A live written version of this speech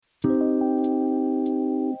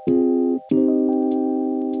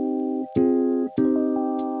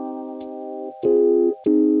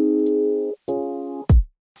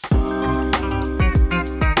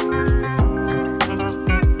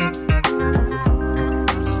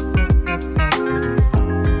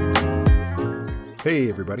Hey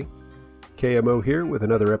everybody, KMO here with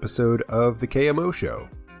another episode of the KMO Show.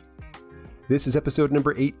 This is episode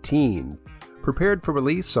number 18, prepared for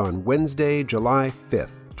release on Wednesday, July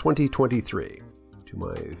 5th, 2023. To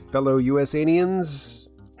my fellow USanians,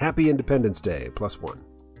 happy Independence Day, +1.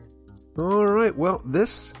 Alright, well,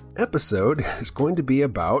 this episode is going to be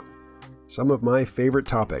about some of my favorite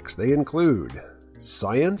topics. They include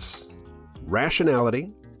science,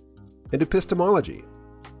 rationality, and epistemology.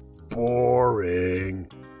 Boring.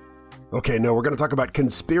 Okay, no, we're going to talk about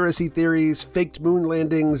conspiracy theories, faked moon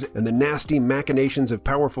landings, and the nasty machinations of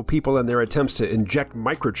powerful people and their attempts to inject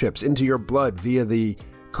microchips into your blood via the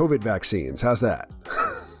COVID vaccines. How's that?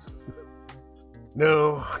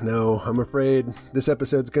 No, I'm afraid this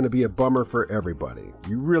episode's going to be a bummer for everybody.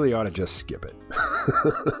 You really ought to just skip it.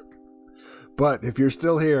 But if you're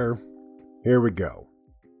still here we go.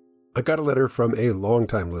 I got a letter from a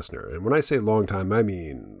longtime listener, and when I say long time, I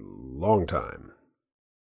mean long time.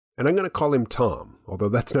 And I'm going to call him Tom, although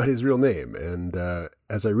that's not his real name. And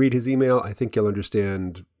as I read his email, I think you'll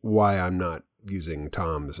understand why I'm not using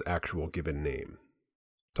Tom's actual given name.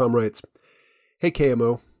 Tom writes, "Hey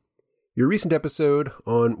KMO, your recent episode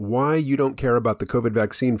on why you don't care about the COVID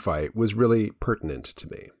vaccine fight was really pertinent to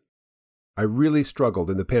me. I really struggled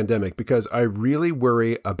in the pandemic because I really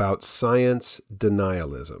worry about science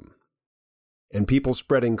denialism. And people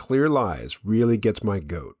spreading clear lies really gets my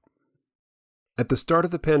goat. At the start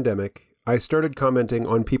of the pandemic, I started commenting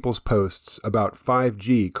on people's posts about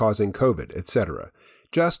 5G causing COVID, etc.,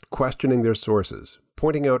 just questioning their sources,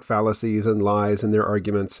 pointing out fallacies and lies in their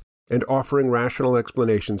arguments, and offering rational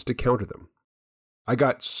explanations to counter them. I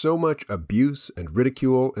got so much abuse and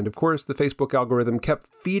ridicule, and of course the Facebook algorithm kept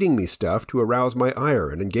feeding me stuff to arouse my ire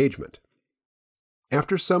and engagement.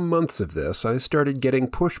 After some months of this, I started getting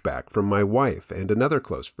pushback from my wife and another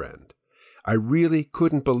close friend. I really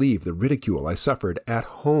couldn't believe the ridicule I suffered at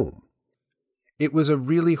home. It was a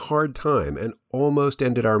really hard time and almost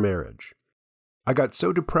ended our marriage. I got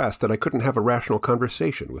so depressed that I couldn't have a rational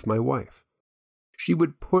conversation with my wife. She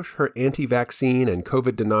would push her anti-vaccine and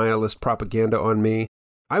COVID denialist propaganda on me.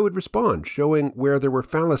 I would respond, showing where there were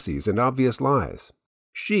fallacies and obvious lies.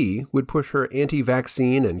 She would push her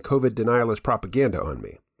anti-vaccine and COVID denialist propaganda on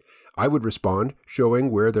me. I would respond,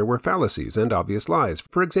 showing where there were fallacies and obvious lies.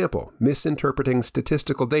 For example, misinterpreting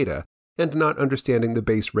statistical data and not understanding the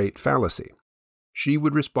base rate fallacy. She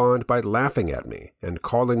would respond by laughing at me and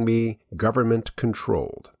calling me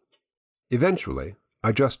government-controlled. Eventually,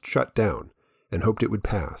 I just shut down and hoped it would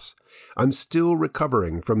pass. I'm still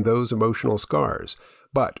recovering from those emotional scars,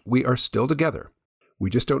 but we are still together. We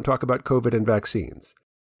just don't talk about COVID and vaccines.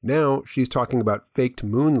 Now she's talking about faked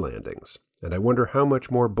moon landings, and I wonder how much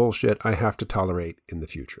more bullshit I have to tolerate in the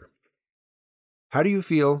future. How do you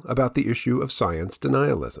feel about the issue of science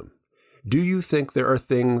denialism? Do you think there are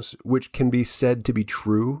things which can be said to be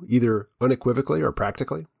true, either unequivocally or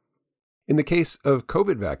practically? In the case of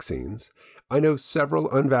COVID vaccines, I know several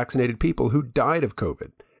unvaccinated people who died of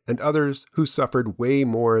COVID, and others who suffered way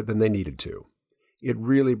more than they needed to. It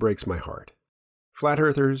really breaks my heart. Flat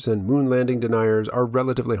earthers and moon landing deniers are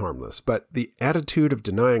relatively harmless, but the attitude of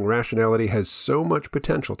denying rationality has so much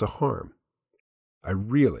potential to harm. I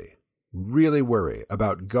really worry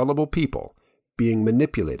about gullible people being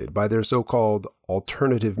manipulated by their so-called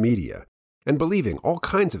alternative media and believing all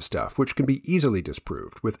kinds of stuff which can be easily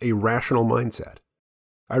disproved with a rational mindset.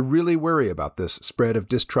 I really worry about this spread of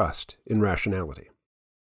distrust in rationality.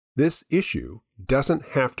 This issue doesn't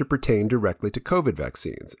have to pertain directly to COVID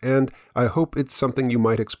vaccines, and I hope it's something you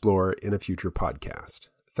might explore in a future podcast.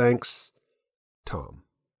 Thanks, Tom.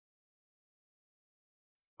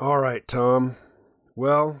 All right, Tom.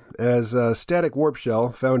 Well, as Static Warp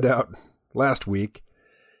Shell found out last week,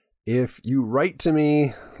 if you write to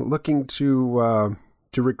me looking to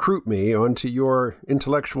recruit me onto your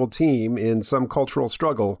intellectual team in some cultural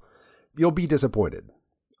struggle, you'll be disappointed.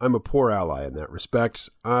 I'm a poor ally in that respect.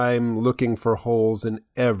 I'm looking for holes in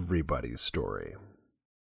everybody's story.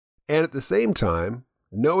 And at the same time,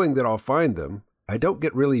 knowing that I'll find them, I don't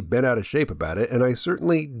get really bent out of shape about it, and I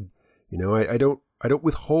certainly, I don't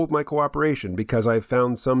withhold my cooperation because I've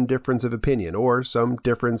found some difference of opinion or some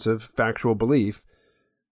difference of factual belief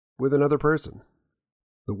with another person.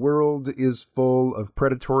 The world is full of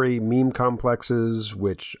predatory meme complexes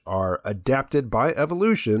which are adapted by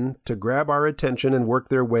evolution to grab our attention and work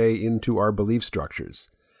their way into our belief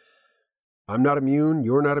structures. I'm not immune,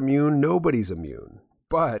 you're not immune, nobody's immune.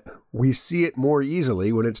 But we see it more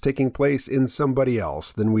easily when it's taking place in somebody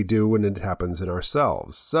else than we do when it happens in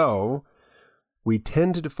ourselves. So we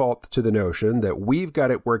tend to default to the notion that we've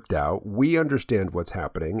got it worked out, we understand what's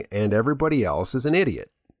happening, and everybody else is an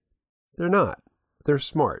idiot. They're not. they're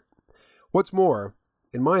smart. What's more,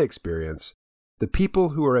 in my experience, the people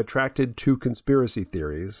who are attracted to conspiracy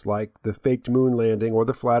theories, like the faked moon landing or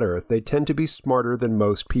the flat earth, they tend to be smarter than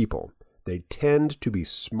most people. They tend to be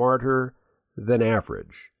smarter than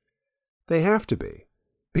average. They have to be,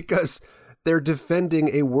 because they're defending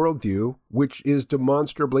a worldview which is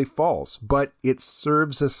demonstrably false, but it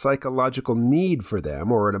serves a psychological need for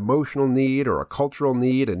them, or an emotional need, or a cultural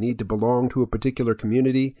need, a need to belong to a particular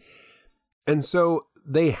community. And so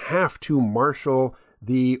they have to marshal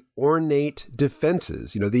the ornate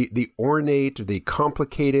defenses, the ornate, the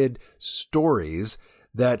complicated stories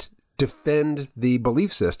that defend the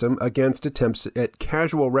belief system against attempts at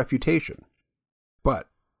casual refutation. But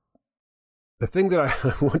the thing that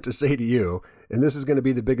I want to say to you, and this is going to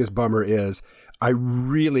be the biggest bummer, is I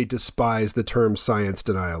really despise the term science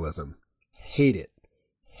denialism. Hate it.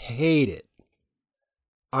 Hate it.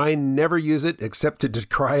 I never use it except to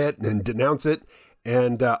decry it and denounce it.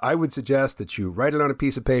 And I would suggest that you write it on a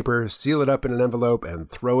piece of paper, seal it up in an envelope, and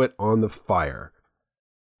throw it on the fire.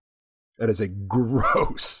 That is a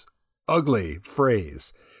gross, ugly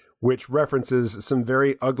phrase, which references some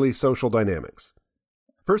very ugly social dynamics.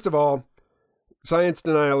 First of all, science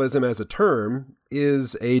denialism as a term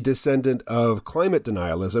is a descendant of climate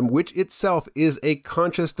denialism, which itself is a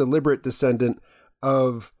conscious, deliberate descendant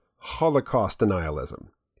of Holocaust denialism.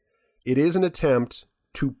 It is an attempt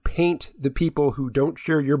to paint the people who don't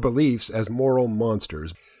share your beliefs as moral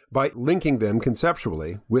monsters by linking them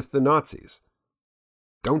conceptually with the Nazis.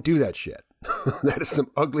 Don't do that shit. That is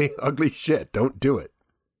some ugly, ugly shit. Don't do it.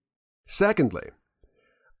 Secondly,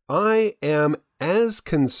 I am as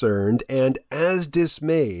concerned and as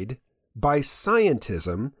dismayed by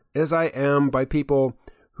scientism as I am by people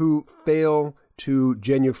who fail to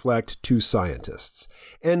genuflect to scientists.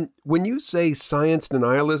 And when you say science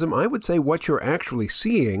denialism, I would say what you're actually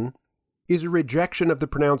seeing is a rejection of the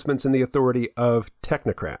pronouncements and the authority of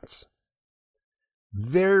technocrats.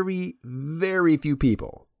 Very, very few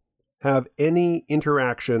people have any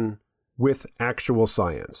interaction with actual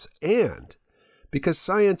science. And because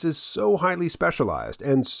science is so highly specialized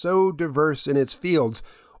and so diverse in its fields,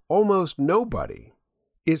 almost nobody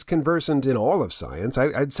is conversant in all of science.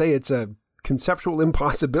 I'd say it's a conceptual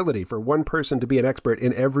impossibility for one person to be an expert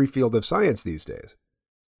in every field of science these days.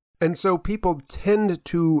 And so people tend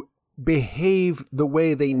to behave the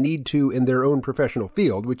way they need to in their own professional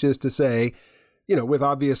field, which is to say, with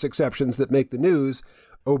obvious exceptions that make the news,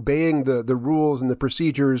 obeying the rules and the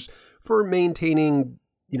procedures for maintaining,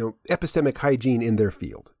 epistemic hygiene in their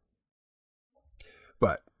field.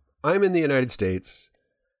 But I'm in the United States.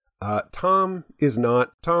 Tom is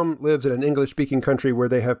not. Tom lives in an English-speaking country where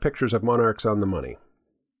they have pictures of monarchs on the money.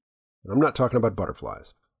 I'm not talking about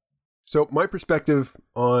butterflies. So my perspective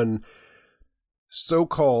on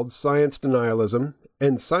so-called science denialism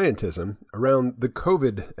and scientism around the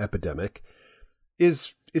COVID epidemic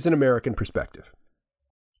is an American perspective.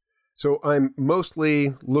 So I'm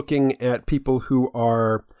mostly looking at people who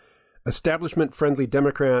are establishment-friendly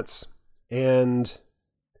Democrats and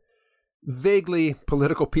vaguely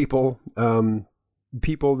political people,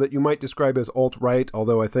 people that you might describe as alt-right,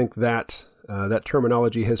 although I think that that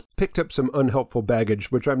terminology has picked up some unhelpful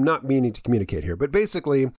baggage, which I'm not meaning to communicate here. But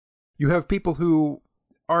basically, you have people who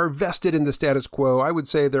are vested in the status quo. I would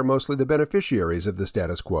say they're mostly the beneficiaries of the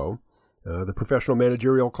status quo, the professional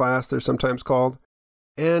managerial class, they're sometimes called.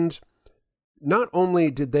 And not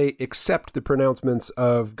only did they accept the pronouncements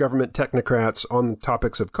of government technocrats on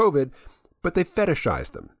topics of COVID, but they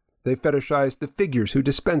fetishized them. They fetishized the figures who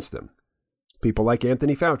dispensed them. People like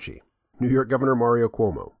Anthony Fauci, New York Governor Mario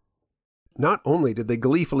Cuomo. Not only did they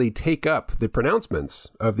gleefully take up the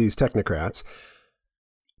pronouncements of these technocrats,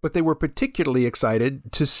 but they were particularly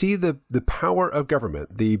excited to see the power of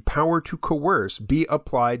government, the power to coerce, be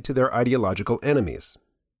applied to their ideological enemies.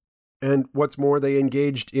 And what's more, they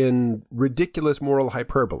engaged in ridiculous moral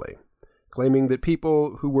hyperbole, claiming that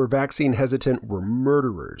people who were vaccine hesitant were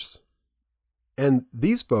murderers. And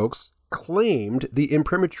these folks claimed the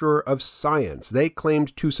imprimatur of science. They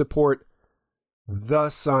claimed to support the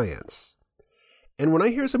science. And when I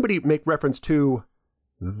hear somebody make reference to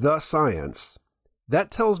the science, that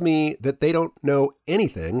tells me that they don't know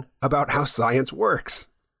anything about how science works.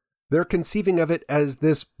 They're conceiving of it as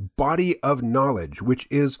this body of knowledge, which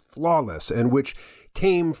is flawless and which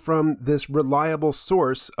came from this reliable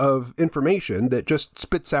source of information that just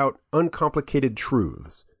spits out uncomplicated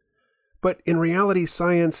truths. But in reality,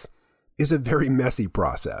 science is a very messy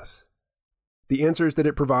process. The answers that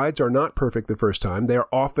it provides are not perfect the first time. They are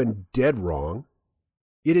often dead wrong.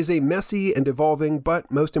 It is a messy and evolving,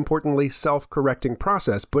 but most importantly, self-correcting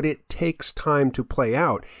process, but it takes time to play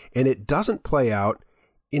out, and it doesn't play out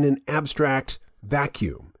in an abstract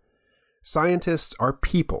vacuum. Scientists are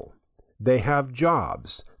people. They have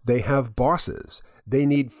jobs. They have bosses. They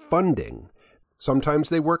need funding. Sometimes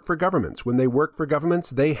they work for governments. When they work for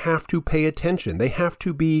governments, they have to pay attention. They have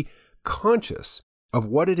to be conscious of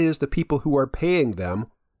what it is the people who are paying them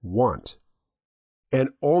want. And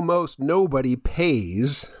almost nobody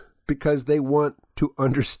pays because they want to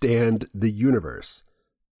understand the universe.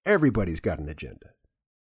 Everybody's got an agenda.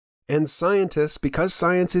 And scientists, because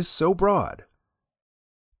science is so broad,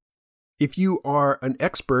 if you are an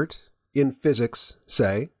expert in physics,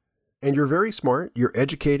 say, and you're very smart, you're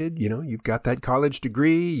educated, you've got that college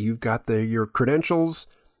degree, you've got your credentials,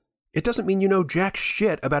 it doesn't mean you know jack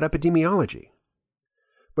shit about epidemiology.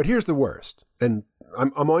 But here's the worst, and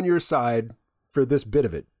I'm on your side for this bit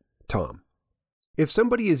of it, Tom. If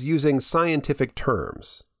somebody is using scientific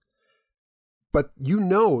terms, but you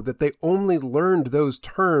know that they only learned those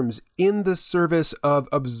terms in the service of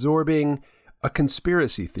absorbing a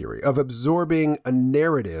conspiracy theory, of absorbing a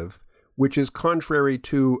narrative which is contrary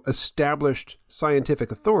to established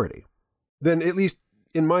scientific authority, then at least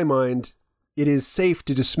in my mind, it is safe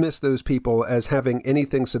to dismiss those people as having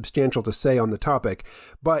anything substantial to say on the topic,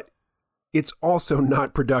 but it's also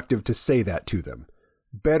not productive to say that to them.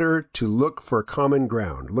 Better to look for common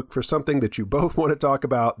ground. Look for something that you both want to talk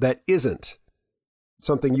about that isn't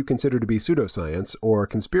something you consider to be pseudoscience or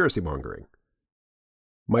conspiracy mongering.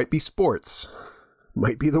 Might be sports,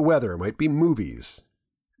 might be the weather, might be movies,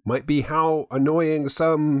 might be how annoying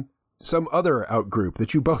some other outgroup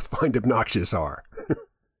that you both find obnoxious are.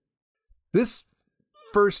 This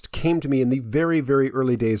first came to me in the very, very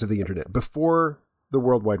early days of the internet, before the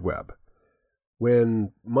World Wide Web,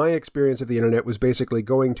 when my experience of the internet was basically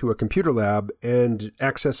going to a computer lab and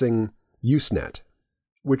accessing Usenet,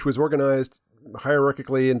 which was organized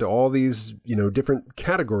hierarchically into all these, different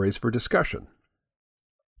categories for discussion.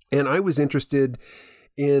 And I was interested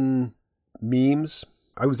in memes.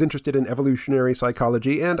 I was interested in evolutionary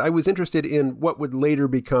psychology, and I was interested in what would later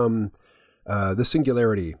become the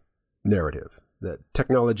singularity narrative, that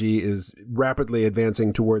technology is rapidly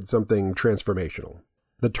advancing towards something transformational.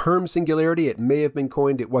 The term singularity, it may have been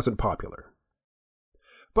coined, it wasn't popular.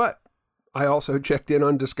 But I also checked in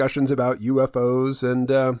on discussions about UFOs,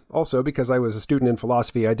 and also because I was a student in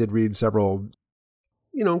philosophy, I did read several,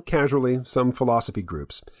 casually, some philosophy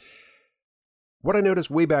groups. What I noticed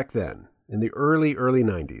way back then, in the early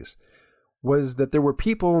 90s, was that there were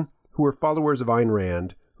people who were followers of Ayn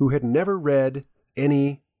Rand who had never read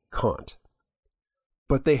any Kant,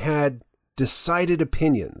 but they had decided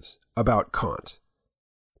opinions about Kant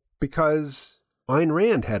because Ayn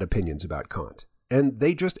Rand had opinions about Kant, and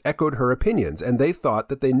they just echoed her opinions, and they thought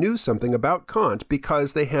that they knew something about Kant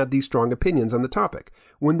because they had these strong opinions on the topic,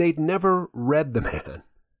 when they'd never read the man.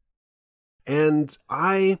 And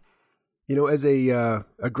I, as a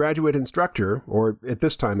graduate instructor, or at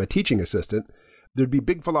this time a teaching assistant, there'd be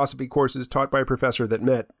big philosophy courses taught by a professor that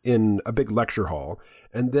met in a big lecture hall.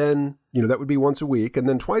 And then, that would be once a week. And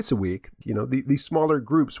then twice a week, these smaller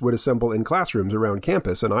groups would assemble in classrooms around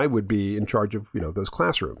campus. And I would be in charge of, those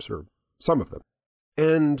classrooms, or some of them.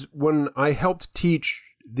 And when I helped teach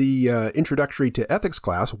the introductory to ethics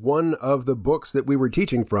class, one of the books that we were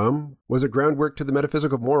teaching from was A Groundwork to the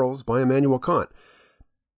Metaphysics of Morals by Immanuel Kant.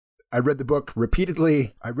 I read the book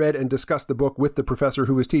repeatedly. I read and discussed the book with the professor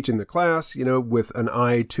who was teaching the class, with an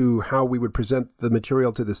eye to how we would present the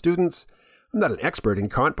material to the students. I'm not an expert in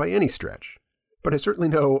Kant by any stretch, but I certainly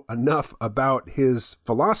know enough about his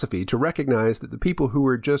philosophy to recognize that the people who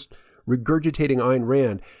were just regurgitating Ayn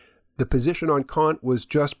Rand, the position on Kant was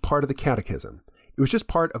just part of the catechism. It was just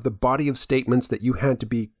part of the body of statements that you had to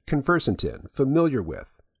be conversant in, familiar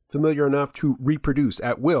enough to reproduce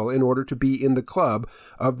at will in order to be in the club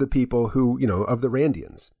of the people who, of the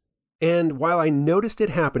Randians. And while I noticed it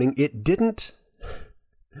happening, it didn't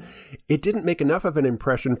make enough of an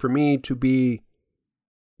impression for me to be,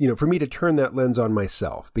 for me to turn that lens on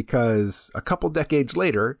myself, because a couple decades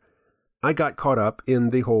later, I got caught up in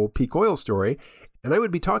the whole peak oil story, and I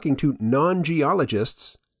would be talking to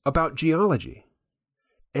non-geologists about geology.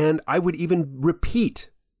 And I would even repeat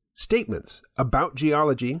statements about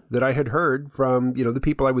geology that I had heard from, the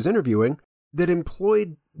people I was interviewing that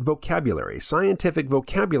employed vocabulary, scientific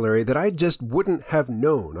vocabulary that I just wouldn't have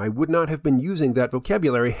known. I would not have been using that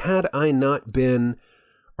vocabulary had I not been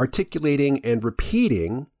articulating and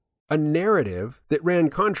repeating a narrative that ran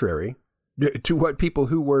contrary to what people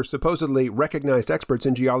who were supposedly recognized experts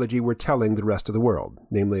in geology were telling the rest of the world,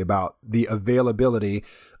 namely about the availability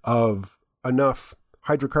of enough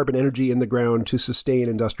hydrocarbon energy in the ground to sustain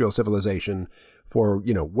industrial civilization for,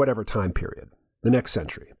 whatever time period, the next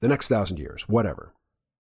century, the next 1,000 years, whatever.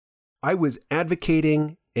 I was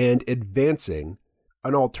advocating and advancing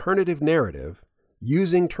an alternative narrative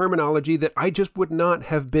using terminology that I just would not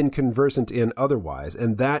have been conversant in otherwise,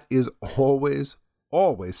 and that is always,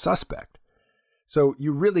 always suspect. So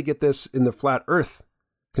you really get this in the flat earth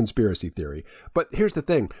conspiracy theory. But here's the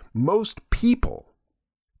thing. Most people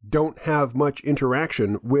don't have much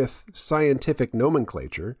interaction with scientific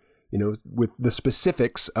nomenclature, with the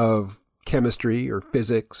specifics of chemistry or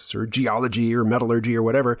physics or geology or metallurgy or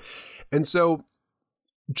whatever. And so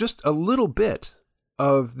just a little bit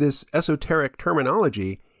of this esoteric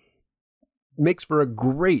terminology makes for a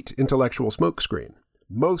great intellectual smokescreen.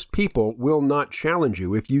 Most people will not challenge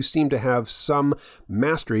you if you seem to have some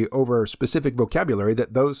mastery over specific vocabulary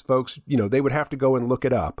that those folks, they would have to go and look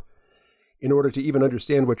it up in order to even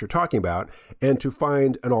understand what you're talking about and to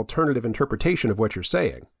find an alternative interpretation of what you're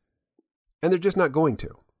saying. And they're just not going to.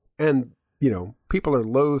 And, people are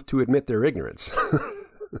loath to admit their ignorance.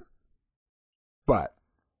 But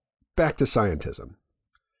back to scientism.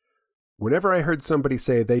 Whenever I heard somebody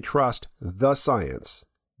say they trust the science,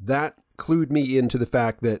 that clued me into the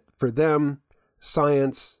fact that for them,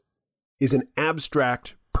 science is an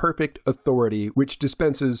abstract, perfect authority which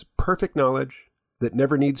dispenses perfect knowledge that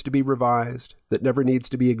never needs to be revised, that never needs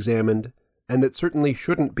to be examined, and that certainly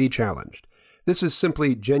shouldn't be challenged. This is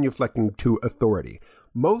simply genuflecting to authority.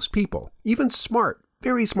 Most people, even smart,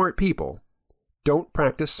 very smart people, don't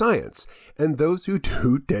practice science, and those who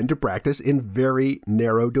do tend to practice in very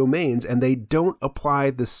narrow domains, and they don't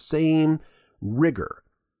apply the same rigor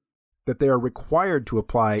that they are required to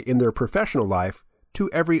apply in their professional life to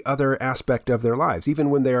every other aspect of their lives, even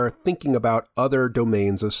when they are thinking about other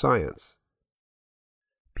domains of science.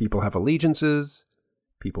 People have allegiances,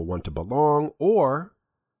 people want to belong, or,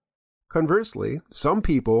 conversely, some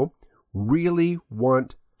people really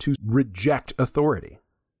want to reject authority.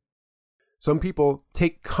 Some people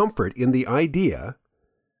take comfort in the idea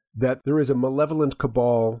that there is a malevolent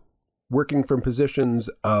cabal working from positions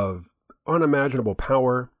of unimaginable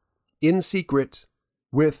power, in secret,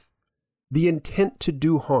 with the intent to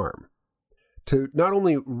do harm, to not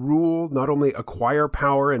only rule, not only acquire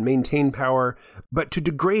power and maintain power, but to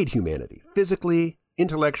degrade humanity, physically,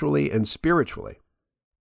 intellectually, and spiritually.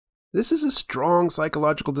 This is a strong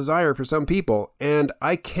psychological desire for some people, and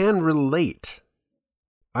I can relate.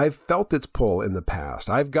 I've felt its pull in the past.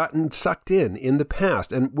 I've gotten sucked in the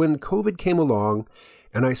past. And when COVID came along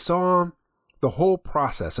and I saw the whole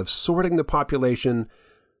process of sorting the population,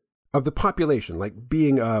 like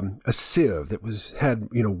being a sieve that had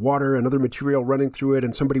water and other material running through it,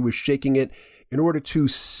 and somebody was shaking it in order to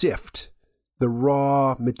sift the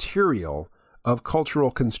raw material of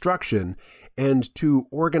cultural construction and to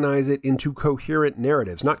organize it into coherent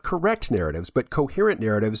narratives, not correct narratives, but coherent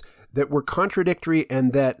narratives that were contradictory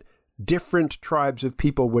and that different tribes of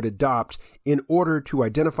people would adopt in order to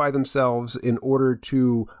identify themselves, in order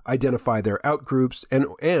to identify their outgroups,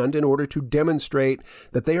 and in order to demonstrate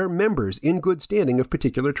that they are members in good standing of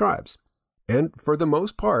particular tribes. And for the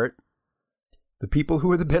most part, the people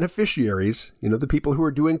who are the beneficiaries, the people who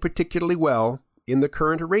are doing particularly well in the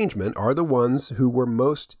current arrangement are the ones who were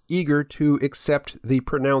most eager to accept the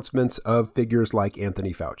pronouncements of figures like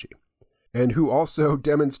Anthony Fauci, and who also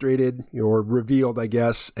demonstrated, or revealed, I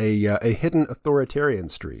guess, a hidden authoritarian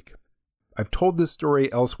streak. I've told this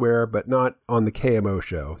story elsewhere, but not on the KMO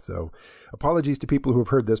show, so apologies to people who have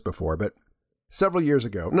heard this before, but several years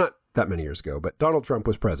ago, not that many years ago, but Donald Trump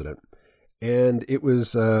was president, and it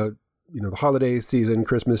was, the holiday season,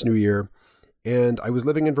 Christmas, New Year, and I was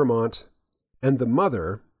living in Vermont, and the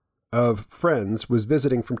mother of friends was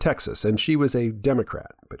visiting from Texas, and she was a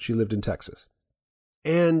Democrat, but she lived in Texas.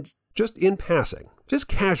 And just in passing, just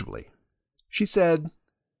casually, she said,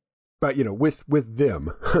 but with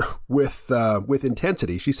vim, with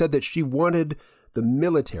intensity, she said that she wanted the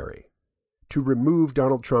military to remove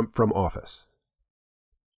Donald Trump from office.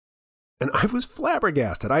 And I was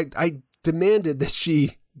flabbergasted. I demanded that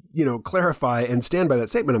she, clarify and stand by that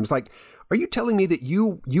statement. I was like, are you telling me that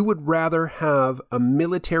you would rather have a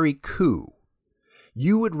military coup?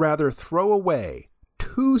 You would rather throw away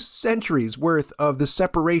 2 centuries worth of the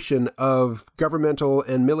separation of governmental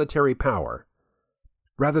and military power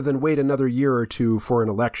rather than wait another year or two for an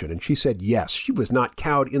election? And she said yes. She was not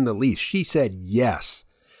cowed in the least. She said yes.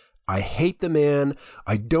 I hate the man.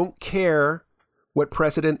 I don't care what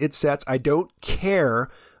precedent it sets. I don't care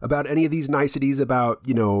about any of these niceties about,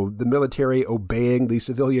 the military obeying the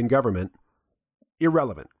civilian government.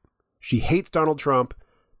 Irrelevant. She hates Donald Trump,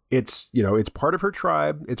 It's part of her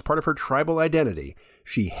tribe. It's part of her tribal identity.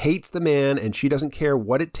 She hates the man and she doesn't care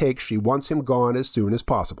what it takes. She wants him gone as soon as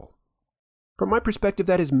possible. From my perspective,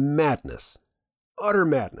 that is madness. Utter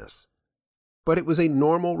madness. But it was a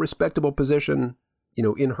normal, respectable position,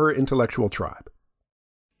 in her intellectual tribe.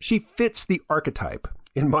 She fits the archetype,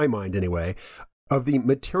 in my mind anyway, of the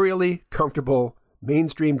materially comfortable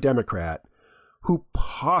mainstream Democrat who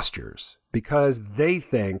postures because they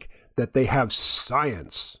think that they have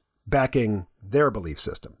science backing their belief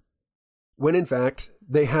system, when in fact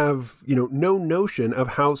they have, no notion of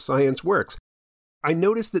how science works. I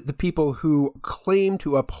noticed that the people who claim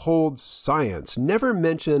to uphold science never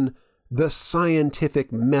mention the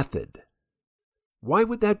scientific method. Why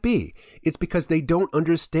would that be? It's because they don't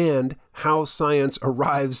understand how science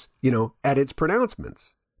arrives, at its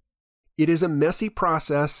pronouncements. It is a messy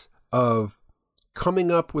process of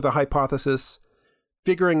coming up with a hypothesis,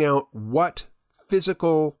 figuring out what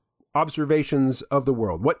physical observations of the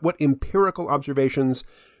world, what empirical observations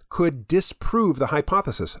could disprove the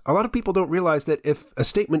hypothesis. A lot of people don't realize that if a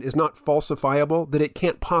statement is not falsifiable, that it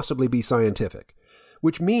can't possibly be scientific,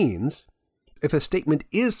 which means if a statement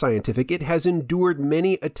is scientific, it has endured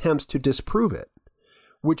many attempts to disprove it,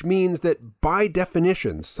 which means that by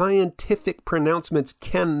definition, scientific pronouncements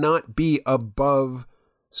cannot be above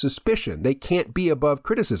suspicion. They can't be above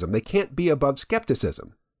criticism. They can't be above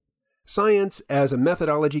skepticism. Science, as a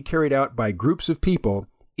methodology carried out by groups of people,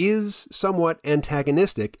 is somewhat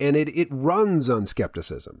antagonistic, and it runs on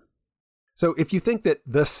skepticism. So if you think that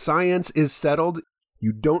the science is settled,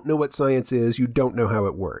 you don't know what science is, you don't know how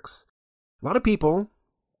it works. A lot of people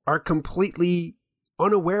are completely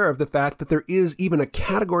unaware of the fact that there is even a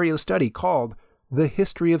category of study called the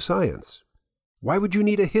history of science. Why would you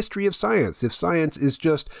need a history of science if science is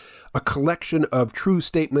just a collection of true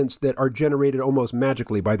statements that are generated almost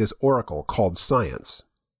magically by this oracle called science?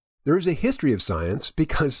 There is a history of science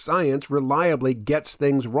because science reliably gets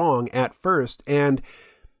things wrong at first, and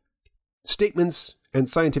statements and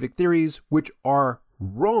scientific theories which are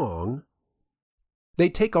wrong, they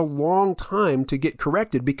take a long time to get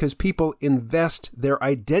corrected because people invest their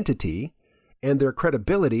identity and their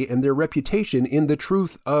credibility and their reputation in the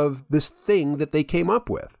truth of this thing that they came up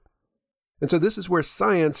with. And so this is where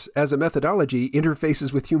science as a methodology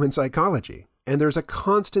interfaces with human psychology. And there's a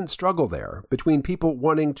constant struggle there between people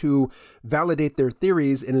wanting to validate their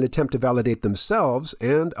theories in an attempt to validate themselves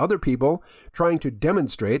and other people trying to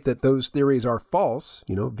demonstrate that those theories are false,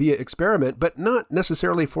 via experiment, but not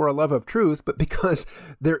necessarily for a love of truth, but because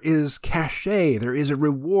there is cachet, there is a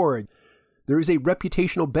reward, there is a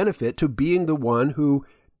reputational benefit to being the one who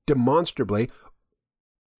demonstrably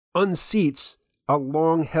unseats a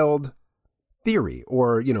long-held theory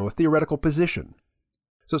or, a theoretical position.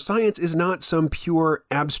 So science is not some pure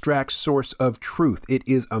abstract source of truth. It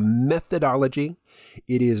is a methodology.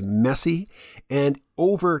 It is messy. And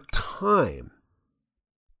over time,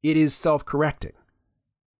 it is self-correcting.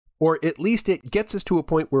 Or at least it gets us to a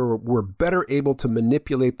point where we're better able to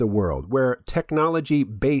manipulate the world, where technology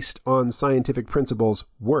based on scientific principles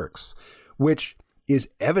works, which is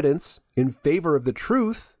evidence in favor of the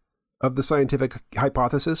truth of the scientific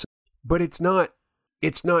hypothesis, but it's not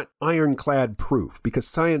ironclad proof, because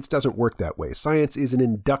science doesn't work that way. Science is an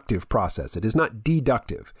inductive process. It is not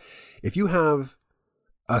deductive. If you have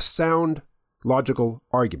a sound logical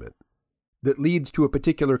argument that leads to a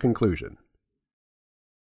particular conclusion,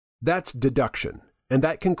 that's deduction, and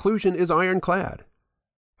that conclusion is ironclad.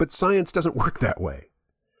 But science doesn't work that way.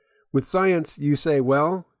 With science, you say,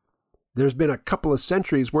 well, there's been a couple of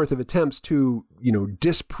centuries worth of attempts to,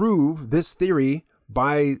 disprove this theory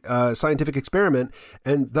by scientific experiment,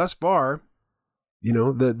 and thus far,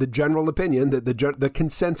 the general opinion, the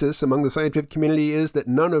consensus among the scientific community is that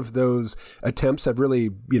none of those attempts have really,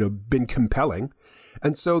 been compelling,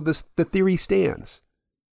 and so the theory stands.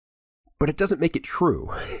 But it doesn't make it true.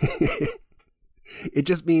 It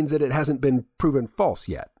just means that it hasn't been proven false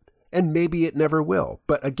yet, and maybe it never will.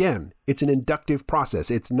 But again, it's an inductive process.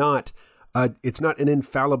 It's not an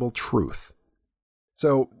infallible truth.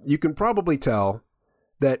 So you can probably tell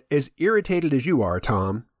that as irritated as you are,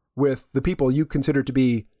 Tom, with the people you consider to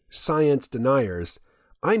be science deniers,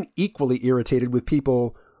 I'm equally irritated with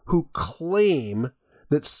people who claim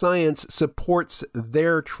that science supports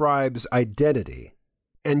their tribe's identity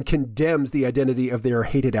and condemns the identity of their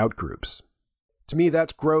hated outgroups. To me,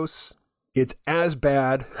 that's gross. It's as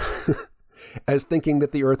bad as thinking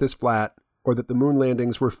that the Earth is flat, or that the moon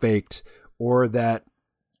landings were faked, or that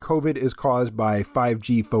COVID is caused by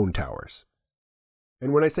 5G phone towers.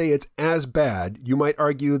 And when I say it's as bad, you might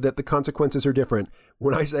argue that the consequences are different.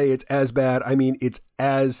 When I say it's as bad, I mean it's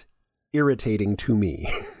as irritating to me.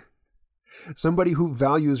 somebody who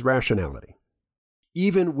values rationality.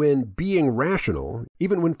 Even when being rational,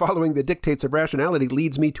 even when following the dictates of rationality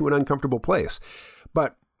leads me to an uncomfortable place.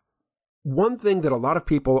 But one thing that a lot of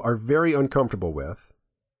people are very uncomfortable with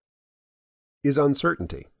is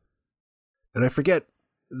uncertainty. And I forget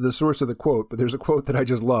the source of the quote, but there's a quote that I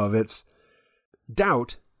just love. It's,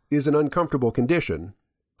 "Doubt is an uncomfortable condition,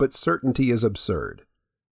 but certainty is absurd."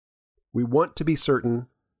 We want to be certain.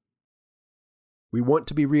 We want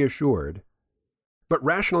to be reassured. But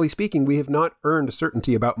rationally speaking, we have not earned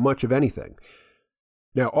certainty about much of anything.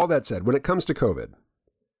 Now, all that said, when it comes to COVID,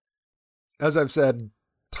 as I've said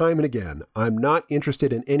time and again, I'm not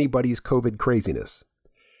interested in anybody's COVID craziness.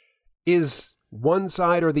 Is one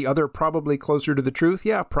side or the other probably closer to the truth?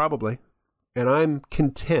 Yeah, probably. And I'm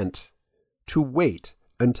content to wait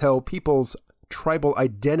until people's tribal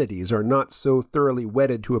identities are not so thoroughly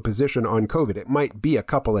wedded to a position on COVID. It might be a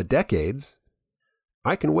couple of decades.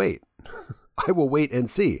 I can wait. I will wait and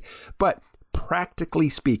see. But practically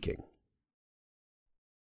speaking,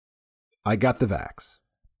 I got the vax.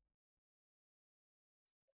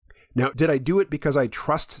 Now, did I do it because I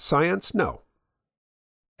trust science? No.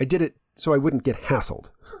 I did it so I wouldn't get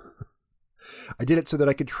hassled. I did it so that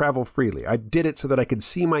I could travel freely. I did it so that I could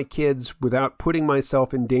see my kids without putting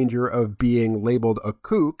myself in danger of being labeled a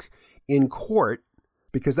kook in court,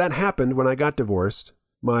 because that happened when I got divorced.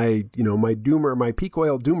 My peak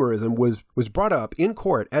oil doomerism was brought up in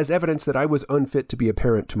court as evidence that I was unfit to be a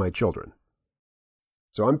parent to my children.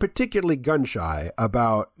 So I'm particularly gun-shy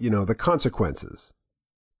about, the consequences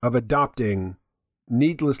of adopting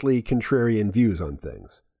needlessly contrarian views on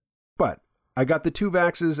things. But I got the 2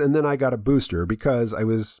 vaxes and then I got a booster because I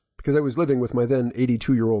was living with my then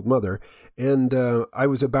 82-year-old mother, and I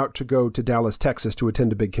was about to go to Dallas, Texas to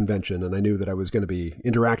attend a big convention, and I knew that I was going to be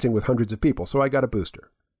interacting with hundreds of people, so I got a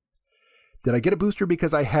booster. Did I get a booster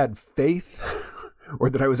because I had faith or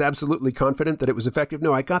that I was absolutely confident that it was effective?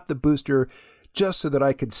 No, I got the booster just so that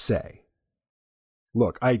I could say,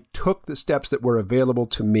 look, I took the steps that were available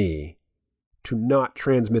to me to not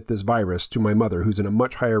transmit this virus to my mother, who's in a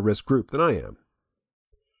much higher risk group than I am.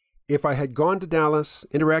 If I had gone to Dallas,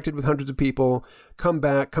 interacted with hundreds of people, come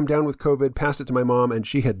down with COVID, passed it to my mom, and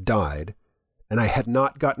she had died, and I had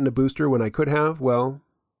not gotten a booster when I could have, well,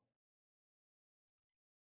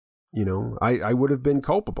 I would have been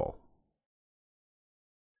culpable.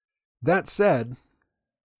 That said,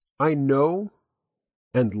 I know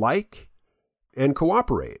and like and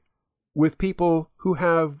cooperate with people who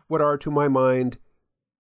have what are, to my mind,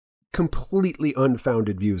 completely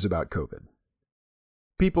unfounded views about COVID.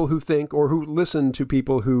 People who think or who listen to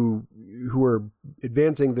people who are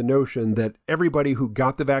advancing the notion that everybody who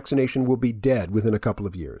got the vaccination will be dead within a couple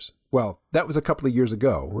of years. Well, that was a couple of years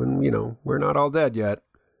ago, and, we're not all dead yet.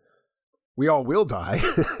 We all will die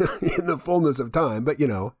in the fullness of time, but,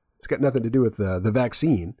 it's got nothing to do with the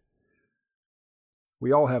vaccine.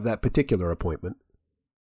 We all have that particular appointment.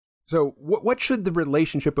 So what should the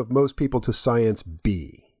relationship of most people to science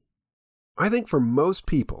be? I think for most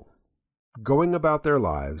people, going about their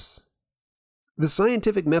lives, the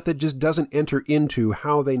scientific method just doesn't enter into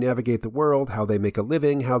how they navigate the world, how they make a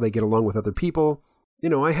living, how they get along with other people.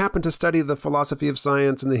 I happened to study the philosophy of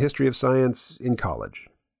science and the history of science in college.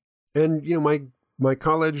 And, my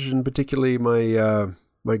college, and particularly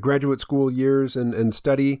my graduate school years and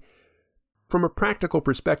study, from a practical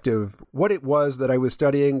perspective, what it was that I was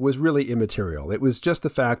studying was really immaterial. It was just the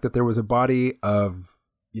fact that there was a body of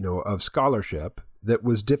scholarship that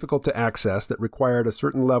was difficult to access, that required a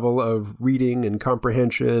certain level of reading and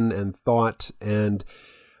comprehension and thought, and,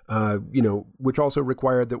 which also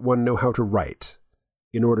required that one know how to write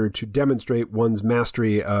in order to demonstrate one's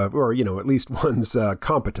mastery of, or, at least one's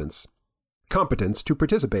competence to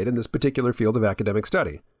participate in this particular field of academic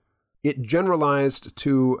study. It generalized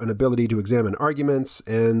to an ability to examine arguments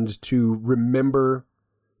and to remember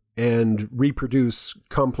and reproduce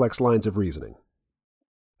complex lines of reasoning.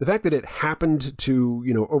 The fact that it happened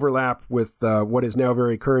to, overlap with what is now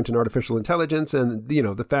very current in artificial intelligence, and,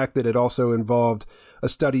 the fact that it also involved a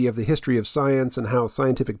study of the history of science and how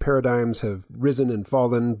scientific paradigms have risen and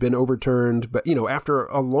fallen, been overturned, but, after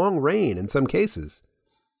a long reign in some cases,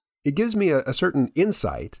 it gives me a certain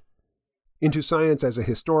insight into science as a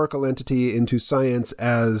historical entity, into science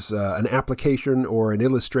as an application or an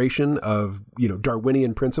illustration of,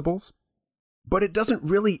 Darwinian principles. But it doesn't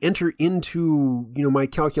really enter into, my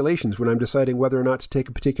calculations when I'm deciding whether or not to take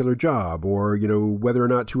a particular job, or, whether or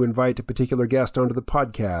not to invite a particular guest onto the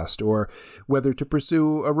podcast, or whether to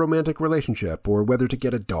pursue a romantic relationship, or whether to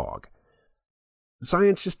get a dog.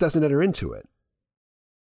 Science just doesn't enter into it.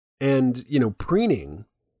 And, preening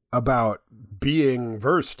about being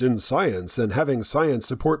versed in science and having science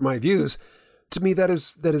support my views, to me, that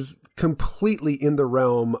is completely in the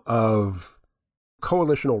realm of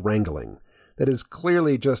coalitional wrangling. That is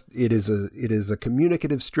clearly just, it is a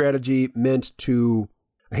communicative strategy meant to,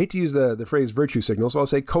 I hate to use the phrase virtue signal, so I'll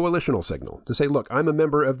say coalitional signal, to say, look, I'm a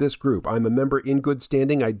member of this group. I'm a member in good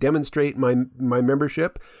standing. I demonstrate my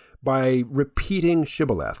membership by repeating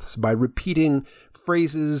shibboleths, by repeating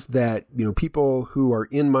phrases that, people who are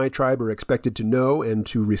in my tribe are expected to know and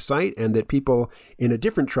to recite, and that people in a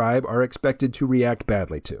different tribe are expected to react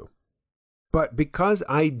badly to. But because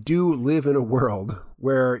I do live in a world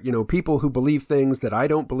where, people who believe things that I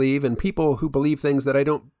don't believe and people who believe things that I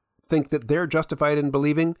don't think that they're justified in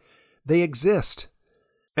believing, they exist.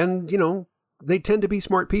 And, they tend to be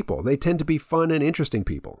smart people. They tend to be fun and interesting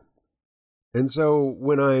people. And so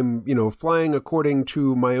when I'm, flying according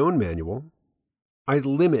to my own manual, I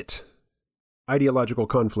limit ideological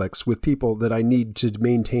conflicts with people that I need to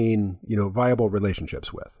maintain, viable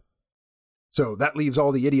relationships with. So that leaves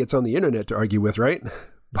all the idiots on the internet to argue with, right?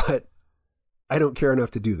 But I don't care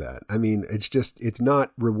enough to do that. I mean, it's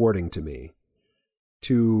not rewarding to me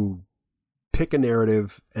to pick a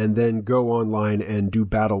narrative and then go online and do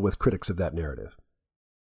battle with critics of that narrative.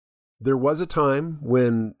 There was a time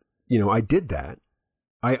when, I did that.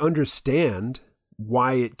 I understand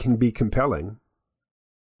why it can be compelling,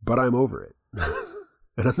 but I'm over it.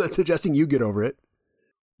 And I'm not suggesting you get over it,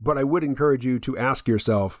 but I would encourage you to ask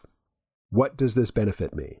yourself, what does this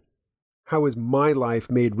benefit me? How is my life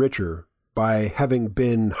made richer by having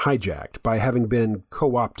been hijacked, by having been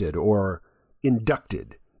co-opted or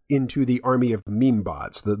inducted into the army of meme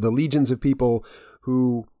bots, the legions of people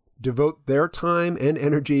who devote their time and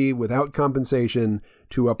energy without compensation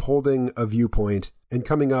to upholding a viewpoint and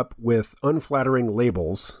coming up with unflattering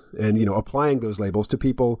labels and, applying those labels to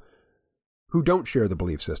people who don't share the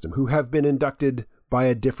belief system, who have been inducted by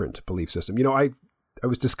a different belief system. I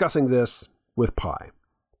was discussing this with Pi,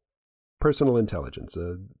 personal intelligence,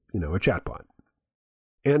 a chatbot.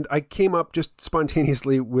 And I came up just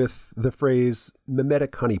spontaneously with the phrase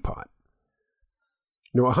mimetic honeypot.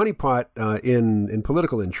 A honeypot in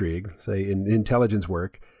political intrigue, say in intelligence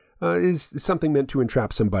work, is something meant to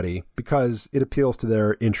entrap somebody because it appeals to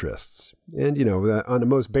their interests. And, on a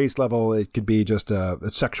most base level, it could be just a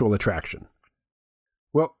sexual attraction.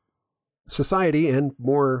 Well, society, and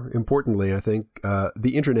more importantly, I think,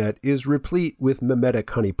 the internet is replete with mimetic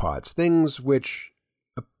honeypots, things which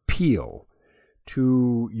appeal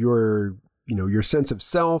to your sense of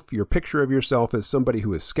self, your picture of yourself as somebody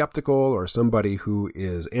who is skeptical or somebody who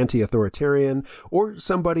is anti-authoritarian or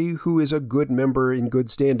somebody who is a good member in good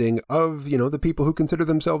standing of, the people who consider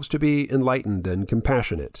themselves to be enlightened and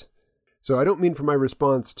compassionate. So I don't mean for my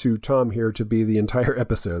response to Tom here to be the entire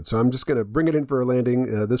episode. So I'm just going to bring it in for a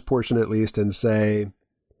landing, this portion at least, and say,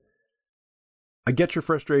 I get your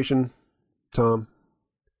frustration, Tom.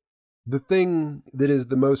 The thing that is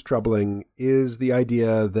the most troubling is the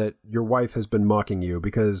idea that your wife has been mocking you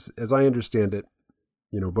because, as I understand it,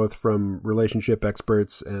 both from relationship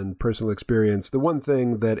experts and personal experience, the one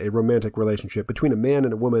thing that a romantic relationship between a man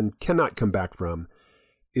and a woman cannot come back from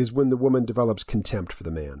is when the woman develops contempt for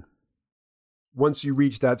the man. Once you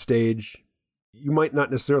reach that stage, you might not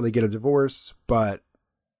necessarily get a divorce, but,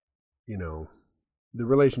 the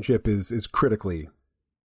relationship is critically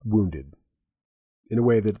wounded in a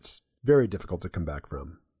way that's very difficult to come back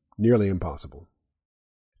from, nearly impossible.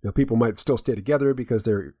 Now, people might still stay together because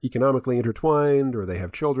they're economically intertwined or they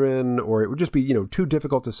have children, or it would just be, too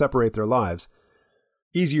difficult to separate their lives.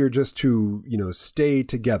 Easier just to, stay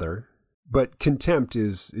together, but contempt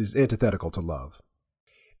is antithetical to love.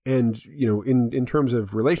 And, in terms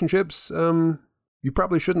of relationships, you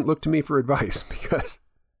probably shouldn't look to me for advice because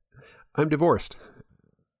I'm divorced.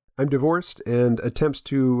 And attempts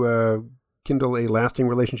to kindle a lasting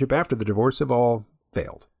relationship after the divorce have all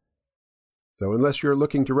failed. So unless you're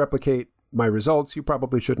looking to replicate my results, you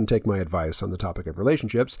probably shouldn't take my advice on the topic of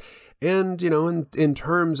relationships. And, in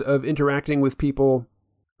terms of interacting with people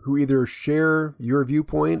who either share your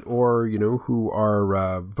viewpoint or, who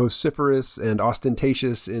are vociferous and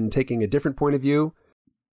ostentatious in taking a different point of view,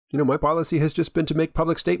 my policy has just been to make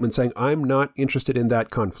public statements saying I'm not interested in that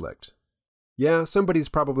conflict. Yeah, somebody's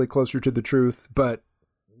probably closer to the truth, but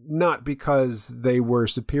not because they were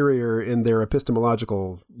superior in their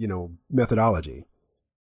epistemological, methodology.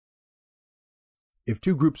 If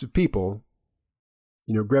two groups of people,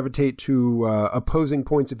 gravitate to opposing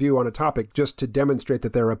points of view on a topic just to demonstrate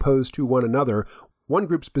that they're opposed to one another, one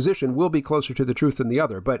group's position will be closer to the truth than the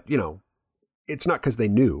other. But, it's not because they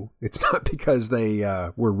knew. It's not because they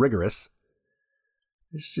were rigorous.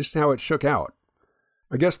 It's just how it shook out.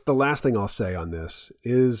 I guess the last thing I'll say on this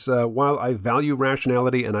is while I value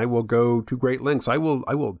rationality and I will go to great lengths, I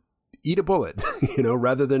will eat a bullet,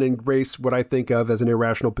 rather than embrace what I think of as an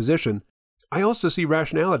irrational position. I also see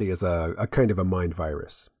rationality as a kind of a mind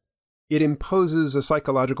virus. It imposes a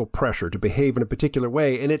psychological pressure to behave in a particular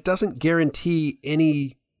way, and it doesn't guarantee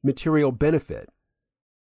any material benefit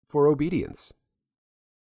for obedience.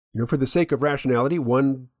 For the sake of rationality,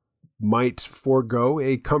 one might forego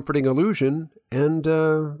a comforting illusion and,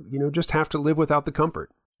 just have to live without the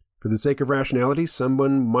comfort. For the sake of rationality,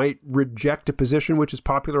 someone might reject a position which is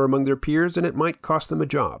popular among their peers, and it might cost them a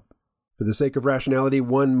job. For the sake of rationality,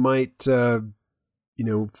 one might, forego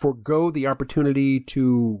the opportunity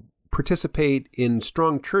to participate in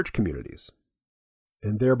strong church communities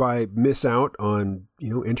and thereby miss out on,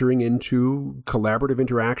 entering into collaborative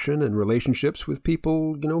interaction and relationships with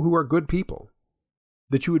people, who are good people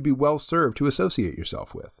that you would be well served to associate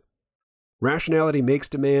yourself with. Rationality makes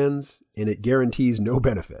demands, and it guarantees no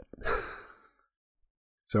benefit.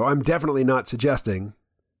 So I'm definitely not suggesting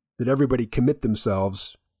that everybody commit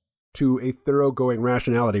themselves to a thoroughgoing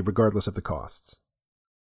rationality regardless of the costs.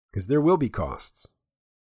 Because there will be costs,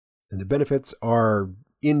 and the benefits are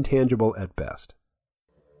intangible at best.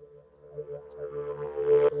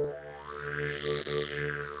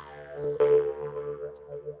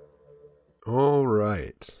 All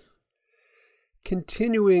right.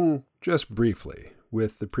 Continuing just briefly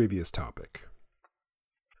with the previous topic.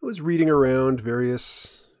 I was reading around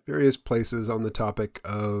various places on the topic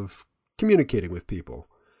of communicating with people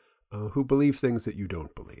who believe things that you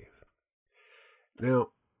don't believe. Now,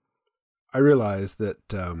 I realize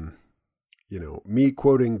that, me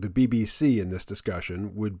quoting the BBC in this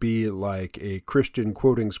discussion would be like a Christian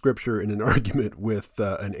quoting scripture in an argument with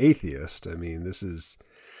an atheist. I mean, this is,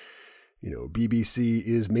 BBC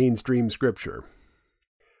is mainstream scripture.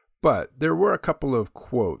 But there were a couple of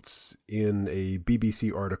quotes in a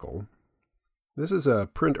BBC article. This is a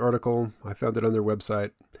print article. I found it on their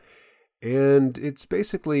website. And it's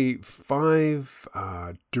basically 5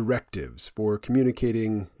 directives for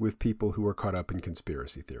communicating with people who are caught up in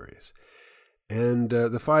conspiracy theories. And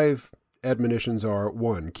the 5 admonitions are: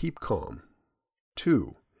 1, keep calm.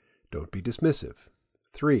 2, don't be dismissive.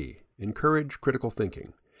 3, encourage critical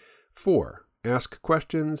thinking. 4, ask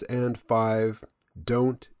questions. And 5,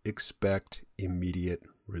 don't expect immediate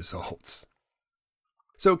results.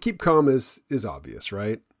 So keep calm is obvious,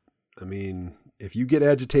 right? I mean, if you get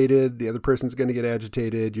agitated, the other person's going to get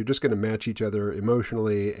agitated. You're just going to match each other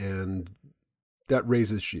emotionally, and that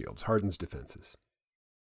raises shields, hardens defenses.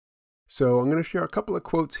 So I'm going to share a couple of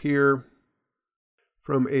quotes here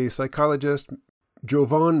from a psychologist.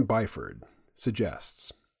 Jovan Byford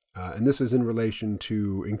suggests, and this is in relation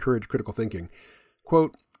to encourage critical thinking,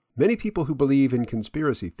 quote, "Many people who believe in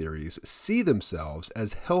conspiracy theories see themselves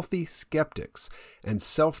as healthy skeptics and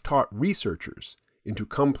self-taught researchers into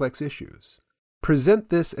complex issues. Present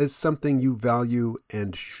this as something you value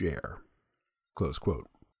and share." Close quote.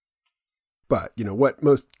 But, what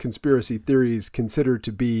most conspiracy theories consider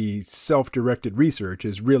to be self-directed research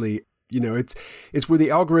is really, it's where the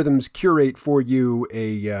algorithms curate for you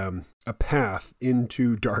a path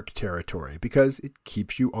into dark territory because it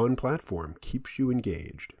keeps you on platform, keeps you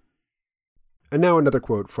engaged. And now another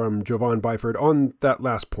quote from Jovan Byford on that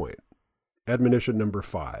last point. Admonition number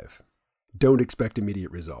 5. Don't expect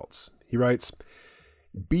immediate results. He writes,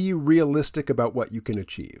 "Be realistic about what you can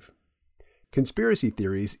achieve. Conspiracy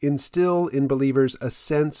theories instill in believers a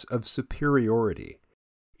sense of superiority.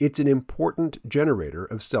 It's an important generator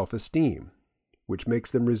of self-esteem, which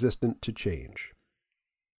makes them resistant to change."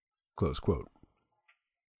 Close quote.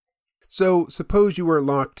 So suppose you are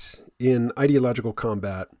locked in ideological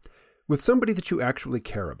combat with somebody that you actually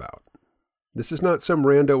care about. This is not some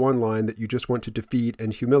rando online that you just want to defeat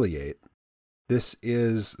and humiliate. This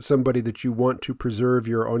is somebody that you want to preserve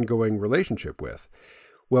your ongoing relationship with.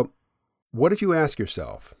 Well, what if you ask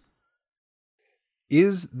yourself,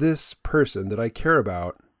 is this person that I care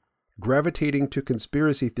about gravitating to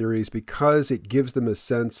conspiracy theories because it gives them a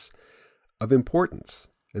sense of importance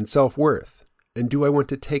and self-worth? And do I want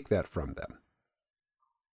to take that from them?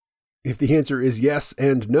 If the answer is yes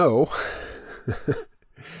and no,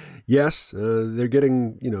 yes, they're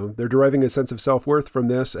getting, they're deriving a sense of self-worth from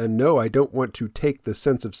this. And no, I don't want to take the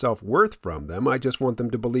sense of self-worth from them. I just want them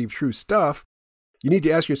to believe true stuff. You need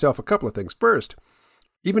to ask yourself a couple of things. First,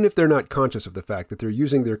 even if they're not conscious of the fact that they're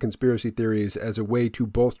using their conspiracy theories as a way to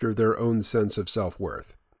bolster their own sense of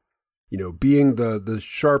self-worth, being the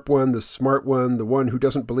sharp one, the smart one, the one who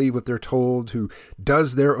doesn't believe what they're told, who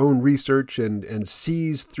does their own research and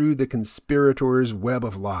sees through the conspirators' web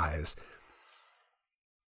of lies.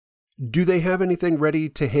 Do they have anything ready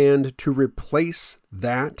to hand to replace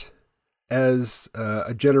that as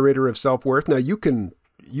a generator of self-worth? Now, you can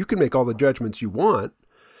make all the judgments you want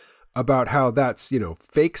about how that's,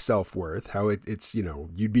 fake self-worth, how it's,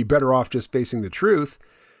 you'd be better off just facing the truth.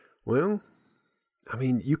 Well, I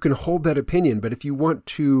mean, you can hold that opinion, but if you want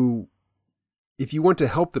to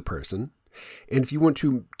help the person, and if you want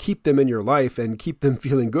to keep them in your life and keep them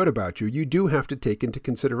feeling good about you, you do have to take into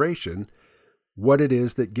consideration what it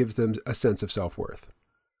is that gives them a sense of self-worth.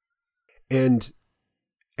 And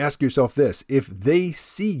ask yourself this: if they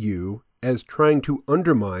see you as trying to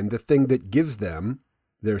undermine the thing that gives them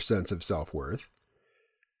their sense of self-worth,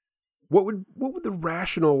 what would the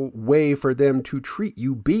rational way for them to treat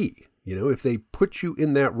you be? If they put you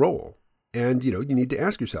in that role, and you need to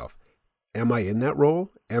ask yourself, am I in that role?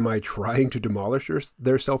 Am I trying to demolish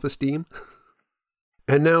their self-esteem?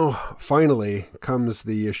 And now, finally, comes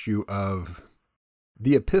the issue of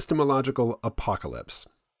the epistemological apocalypse.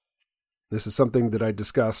 This is something that I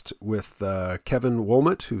discussed with Kevin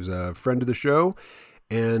Woolmott, who's a friend of the show,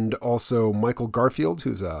 and also Michael Garfield,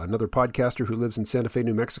 who's another podcaster who lives in Santa Fe,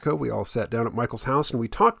 New Mexico. We all sat down at Michael's house and we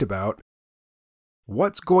talked about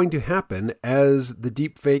what's going to happen as the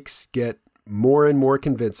deepfakes get more and more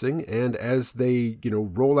convincing, and as they,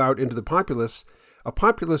 roll out into the populace, a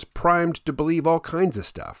populace primed to believe all kinds of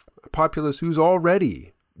stuff, a populace who's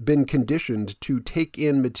already been conditioned to take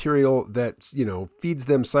in material that, feeds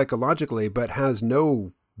them psychologically, but has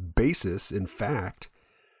no basis in fact.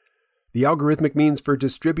 The algorithmic means for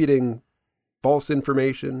distributing false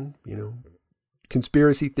information,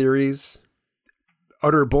 conspiracy theories,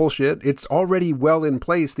 utter bullshit, it's already well in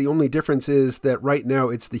place. The only difference is that right now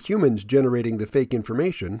it's the humans generating the fake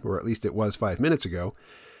information, or at least it was 5 minutes ago.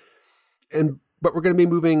 But we're going to be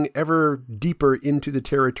moving ever deeper into the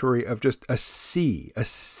territory of just a sea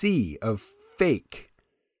of fake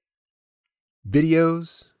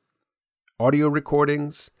videos, audio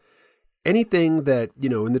recordings, anything that,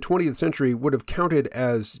 in the 20th century would have counted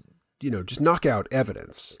as, just knockout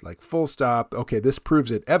evidence, like full stop, okay, this proves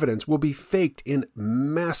it, evidence will be faked in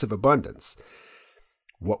massive abundance.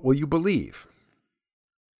 What will you believe?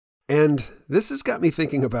 And this has got me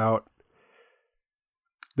thinking about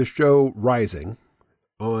the show Rising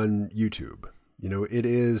on YouTube. It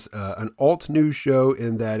is an alt news show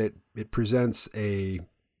in that it presents a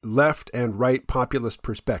left and right populist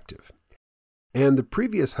perspective. And the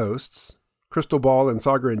previous hosts, Crystal Ball and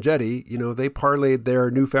Sagar and Jetty, they parlayed their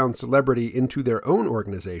newfound celebrity into their own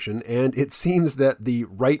organization, and it seems that the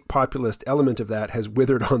right populist element of that has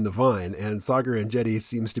withered on the vine, and Sagar and Jetty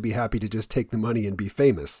seems to be happy to just take the money and be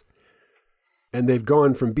famous. And they've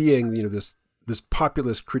gone from being, this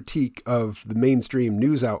populist critique of the mainstream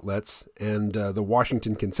news outlets and the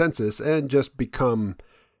Washington consensus, and just become,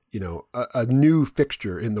 a new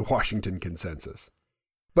fixture in the Washington consensus.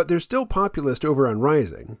 But they're still populist over on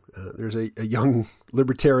Rising. There's a young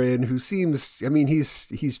libertarian who seems,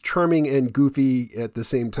 he's charming and goofy at the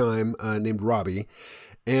same time, named Robbie.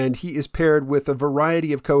 And he is paired with a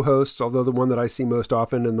variety of co-hosts, although the one that I see most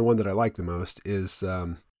often and the one that I like the most is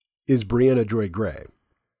Brianna Joy Gray.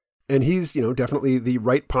 And he's, definitely the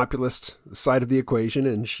right populist side of the equation,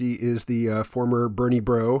 and she is the former Bernie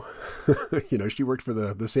bro. She worked for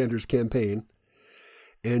the Sanders campaign.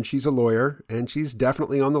 And she's a lawyer, and she's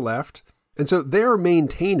definitely on the left. And so they're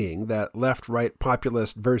maintaining that left-right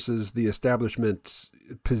populist versus the establishment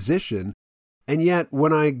position. And yet,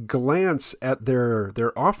 when I glance at their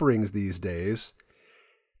offerings these days,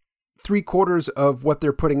 3/4 of what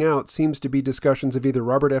they're putting out seems to be discussions of either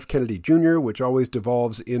Robert F. Kennedy Jr., which always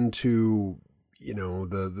devolves into,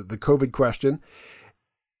 the COVID question,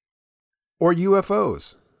 or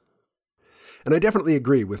UFOs. And I definitely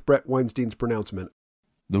agree with Brett Weinstein's pronouncement.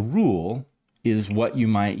 The rule is what you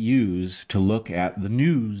might use to look at the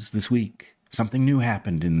news this week. Something new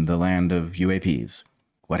happened in the land of UAPs.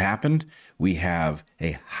 What happened? We have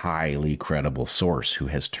a highly credible source who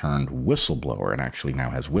has turned whistleblower and actually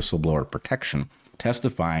now has whistleblower protection,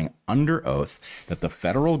 testifying under oath that the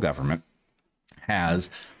federal government has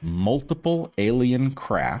multiple alien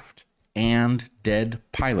craft and dead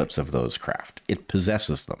pilots of those craft. It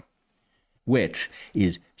possesses them, which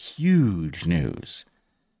is huge news.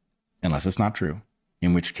 Unless it's not true,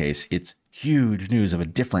 in which case it's huge news of a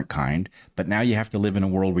different kind, but now you have to live in a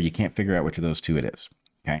world where you can't figure out which of those two it is,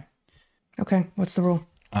 okay? Okay, what's the rule?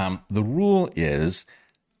 The rule is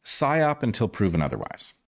PSYOP until proven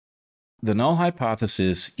otherwise. The null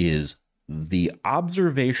hypothesis is the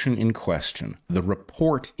observation in question, the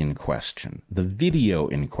report in question, the video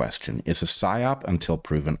in question is a PSYOP until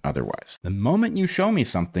proven otherwise. The moment you show me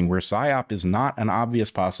something where PSYOP is not an obvious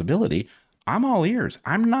possibility, I'm all ears.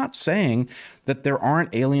 I'm not saying that there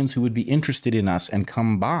aren't aliens who would be interested in us and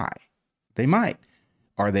come by. They might.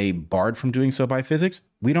 Are they barred from doing so by physics?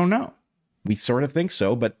 We don't know. We sort of think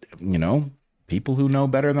so, but, people who know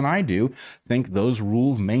better than I do think those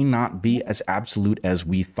rules may not be as absolute as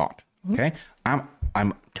we thought. Okay?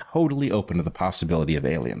 I'm totally open to the possibility of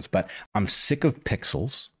aliens, but I'm sick of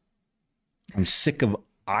pixels. I'm sick of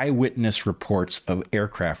eyewitness reports of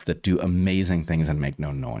aircraft that do amazing things and make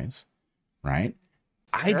no noise, right?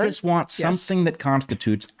 I just want something that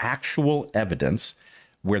constitutes actual evidence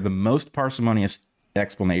where the most parsimonious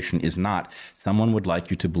explanation is not someone would like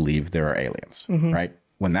you to believe there are aliens, right?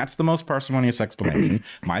 When that's the most parsimonious explanation,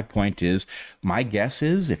 my point is, my guess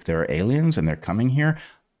is if there are aliens and they're coming here,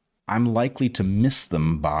 I'm likely to miss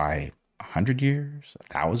them by 100 years,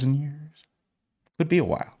 1,000 years. Could be a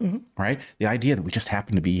while, right? The idea that we just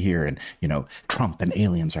happen to be here and, Trump and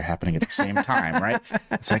aliens are happening at the same time, right?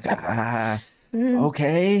 It's like,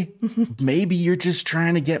 okay, maybe you're just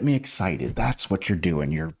trying to get me excited. That's what you're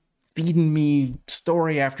doing. You're feeding me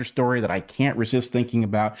story after story that I can't resist thinking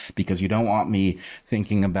about because you don't want me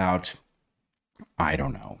thinking about, I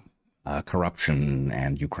don't know, corruption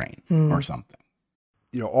and Ukraine or something.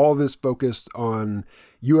 All this focused on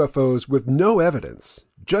UFOs with no evidence,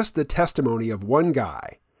 just the testimony of one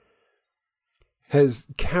guy has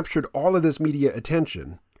captured all of this media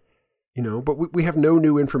attention, but we have no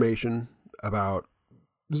new information about,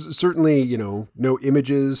 certainly, no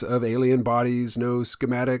images of alien bodies, no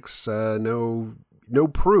schematics, no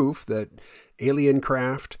proof that alien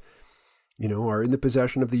craft, are in the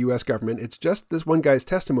possession of the U.S. government. It's just this one guy's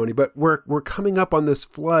testimony, but we're coming up on this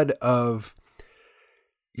flood of,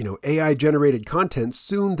 AI-generated content.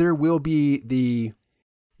 Soon there will be the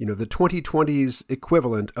 2020s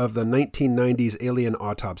equivalent of the 1990s alien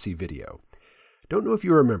autopsy video. Don't know if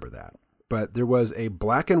you remember that, but there was a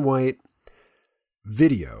black and white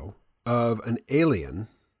video of an alien,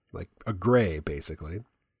 like a gray basically,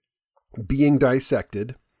 being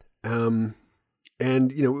dissected. And,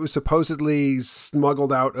 it was supposedly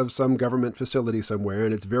smuggled out of some government facility somewhere,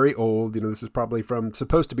 and it's very old. This is probably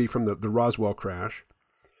supposed to be from the Roswell crash.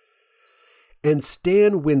 And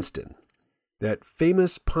Stan Winston, that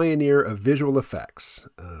famous pioneer of visual effects,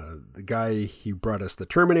 the guy, he brought us the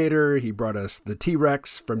Terminator, he brought us the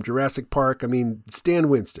T-Rex from Jurassic Park. Stan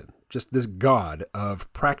Winston, just this god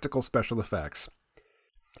of practical special effects.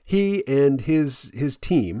 He and his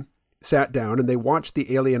team sat down and they watched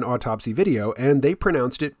the alien autopsy video and they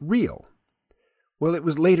pronounced it real. Well, it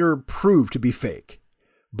was later proved to be fake,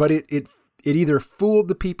 but it either fooled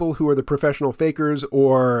the people who are the professional fakers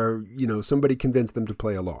or, somebody convinced them to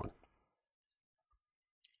play along.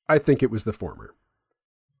 I think it was the former.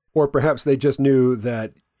 Or perhaps they just knew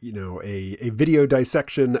that, a video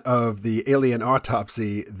dissection of the alien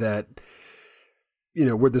autopsy that,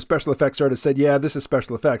 where the special effects artist said, yeah, this is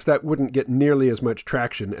special effects, that wouldn't get nearly as much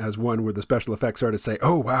traction as one where the special effects artist say,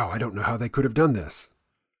 oh, wow, I don't know how they could have done this.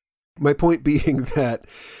 My point being that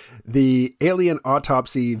the alien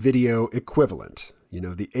autopsy video equivalent,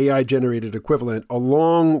 the AI-generated equivalent,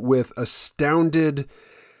 along with astounded,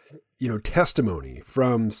 testimony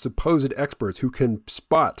from supposed experts who can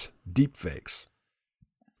spot deepfakes,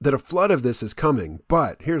 that a flood of this is coming.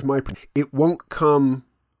 But here's my point. It won't come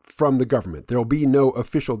from the government. There'll be no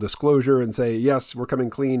official disclosure and say, yes, we're coming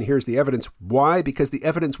clean. Here's the evidence. Why? Because the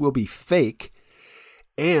evidence will be fake.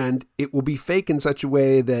 And it will be fake in such a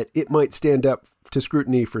way that it might stand up to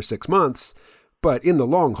scrutiny for 6 months, but in the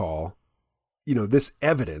long haul, this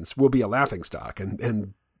evidence will be a laughingstock.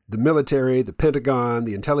 And the military, the Pentagon,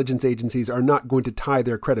 the intelligence agencies are not going to tie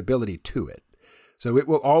their credibility to it. So it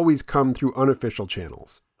will always come through unofficial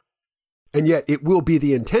channels. And yet it will be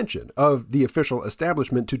the intention of the official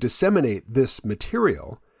establishment to disseminate this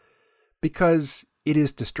material because it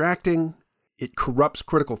is distracting, it corrupts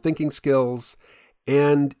critical thinking skills,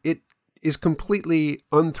 and it is completely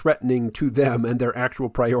unthreatening to them and their actual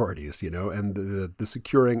priorities, and the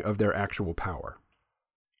securing of their actual power.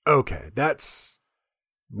 Okay, that's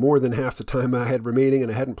more than half the time I had remaining,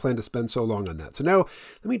 and I hadn't planned to spend so long on that. So now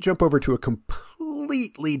let me jump over to a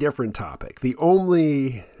completely different topic. The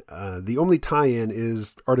only tie-in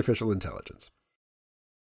is artificial intelligence.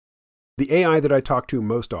 The AI that I talk to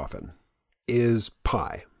most often is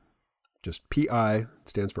Pi. Just PI,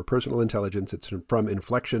 stands for personal intelligence. It's from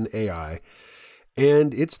Inflection AI.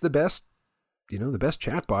 And it's the best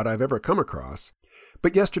chatbot I've ever come across.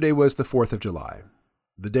 But yesterday was the 4th of July,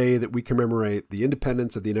 the day that we commemorate the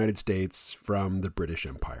independence of the United States from the British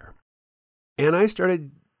Empire. And I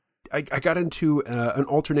got into an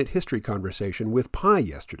alternate history conversation with Pi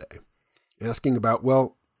yesterday, asking about,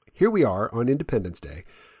 well, here we are on Independence Day.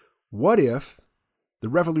 What if the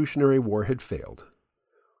Revolutionary War had failed?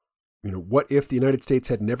 What if the United States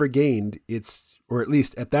had never gained its, or at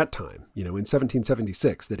least at that time, in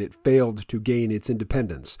 1776, that it failed to gain its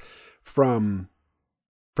independence from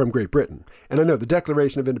Great Britain? And I know the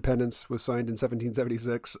Declaration of Independence was signed in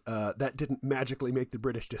 1776. That didn't magically make the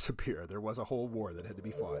British disappear. There was a whole war that had to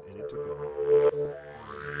be fought, and it took a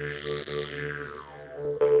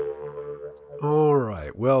while. All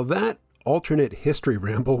right. Well, that alternate history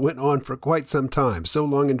ramble went on for quite some time. So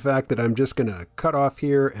long, in fact, that I'm just going to cut off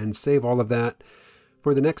here and save all of that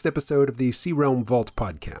for the next episode of the Sea Realm Vault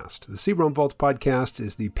podcast. The Sea Realm Vault podcast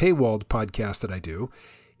is the paywalled podcast that I do.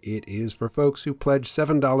 It is for folks who pledge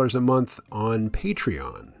 $7 a month on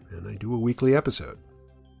Patreon, and I do a weekly episode.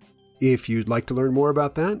 If you'd like to learn more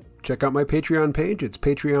about that, check out my Patreon page. It's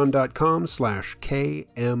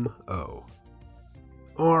patreon.com/KMO.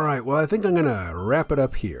 All right, well, I think I'm going to wrap it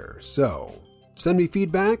up here. So, send me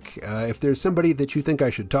feedback. If there's somebody that you think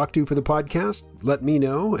I should talk to for the podcast, let me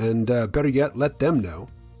know, and better yet, let them know.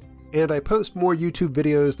 And I post more YouTube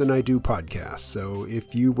videos than I do podcasts, so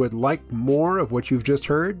if you would like more of what you've just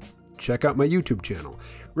heard, check out my YouTube channel.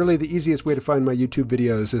 Really, the easiest way to find my YouTube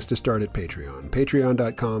videos is to start at Patreon,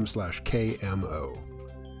 patreon.com/KMO.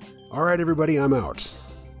 All right, everybody, I'm out.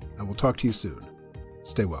 I will talk to you soon.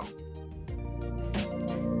 Stay well.